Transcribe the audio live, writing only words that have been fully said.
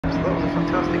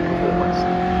fantastic performance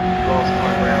last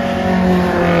time round.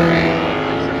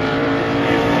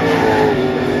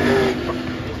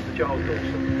 The Giles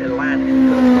Dawson, Elan in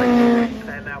first place.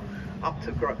 They're now up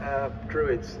to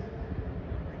Druids.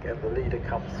 Again, the leader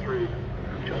comes through.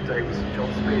 John Davis and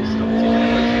John Spears starting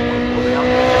in the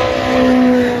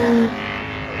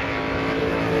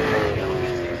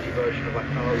version of that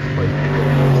car is supposed to be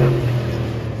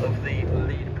of the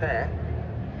lead pair,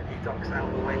 and he ducks out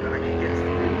of the way, but actually gets the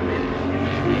lead in.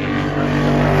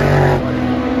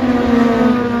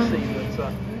 See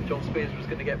that John Spears was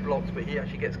going to get blocked, but he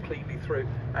actually gets cleanly through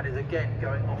and is again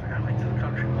going off out into the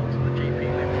country onto the GP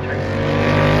limit chasing.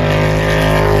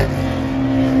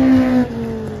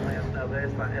 Now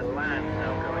there's that Elan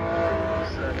now going through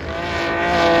this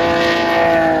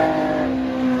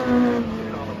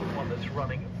car number 1 that's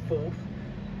running 4th.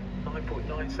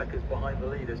 9.9 seconds behind the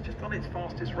leaders, just on its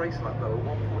fastest race lap though,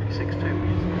 1:46.2,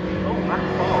 which is not that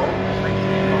far.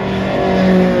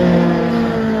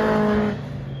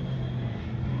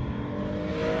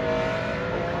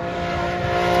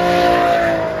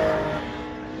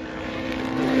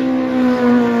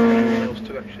 Else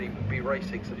to actually be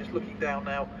racing. So just looking down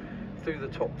now through the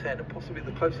top 10, and possibly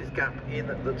the closest gap in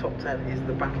the top 10 is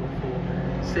the battle for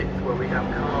 6th, where we have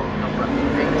car number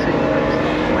 18.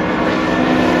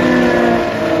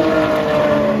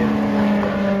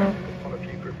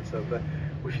 Over there,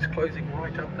 which is closing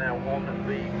right up now on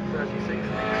the 36th.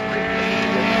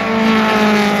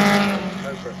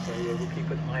 So we'll keep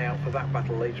an eye out for that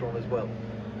battle later on as well.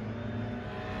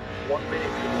 1 minute to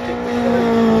the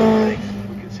pit.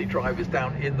 We can see drivers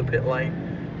down in the pit lane.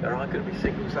 There are going to be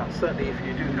signals out. Certainly if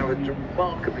you do have a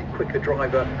remarkably quicker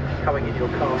driver coming in your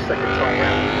car second time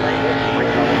round, you may want to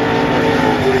make sure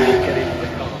get into the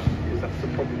car, because that's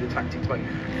probably the tactic to make.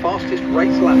 Fastest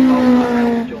race lap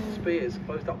last John Spears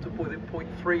closed up to within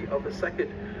 0.3 of a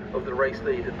second of the race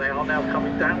lead, and they are now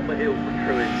coming down the hill from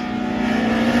Druids.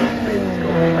 John Spears has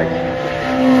got the pace.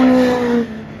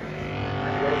 And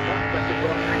you've got a much better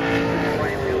run actually to the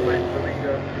right wheel then for the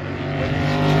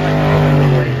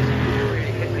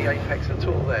really hit the apex at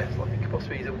all there. So I think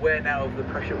possibly he's aware now of the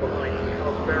pressure behind. The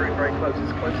car's very, very close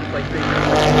as they've been.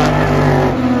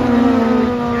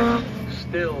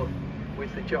 Still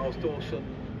with the Giles Dawson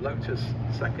Lotus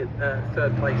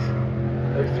third place.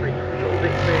 Those three.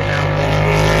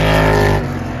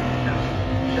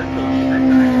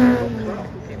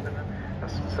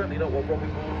 That's certainly not what Robbie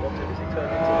Moore wanted as he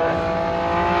turned into there.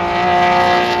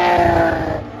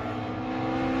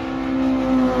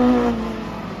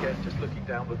 Again, just looking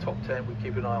down the top 10, we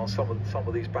keep an eye on some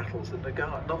of these battles. And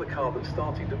another car that's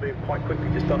starting to move quite quickly,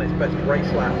 just done its best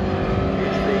race lap,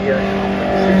 is the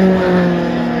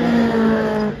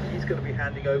going to be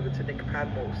handing over to Nick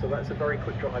Padmore, so that's a very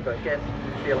quick driver. Again,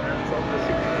 the Elan's under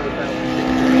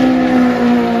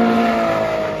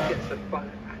 64,000. Gets a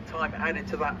time added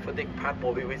to that for Nick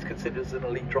Padmore, who is considered as an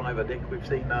elite driver. Nick, we've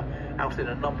seen out in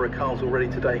a number of cars already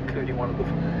today, including one of the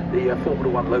Formula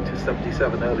 1 Lotus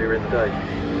 77 earlier in the day.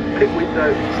 Pit window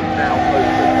is now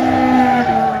open.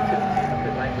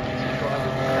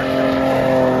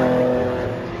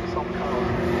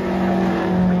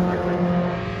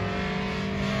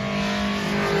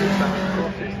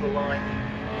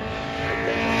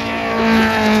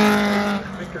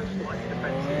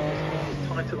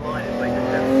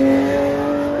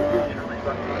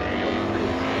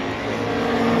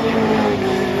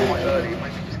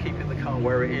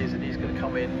 Where it is, and he's going to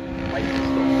come in, make the stop,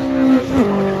 and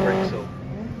then brakes on.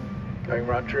 Going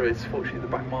around Druids, fortunately the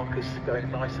back markers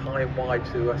going nice high and wide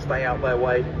to stay out their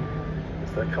way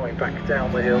as they're coming back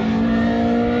down the hill.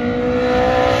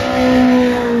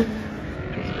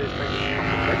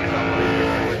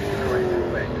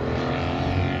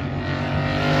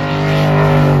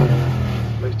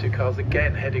 Those two cars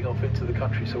again heading off into the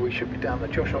country, so we should be down there.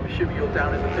 Josh, I'm assuming you're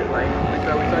down in the pit lane. The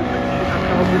window is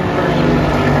open.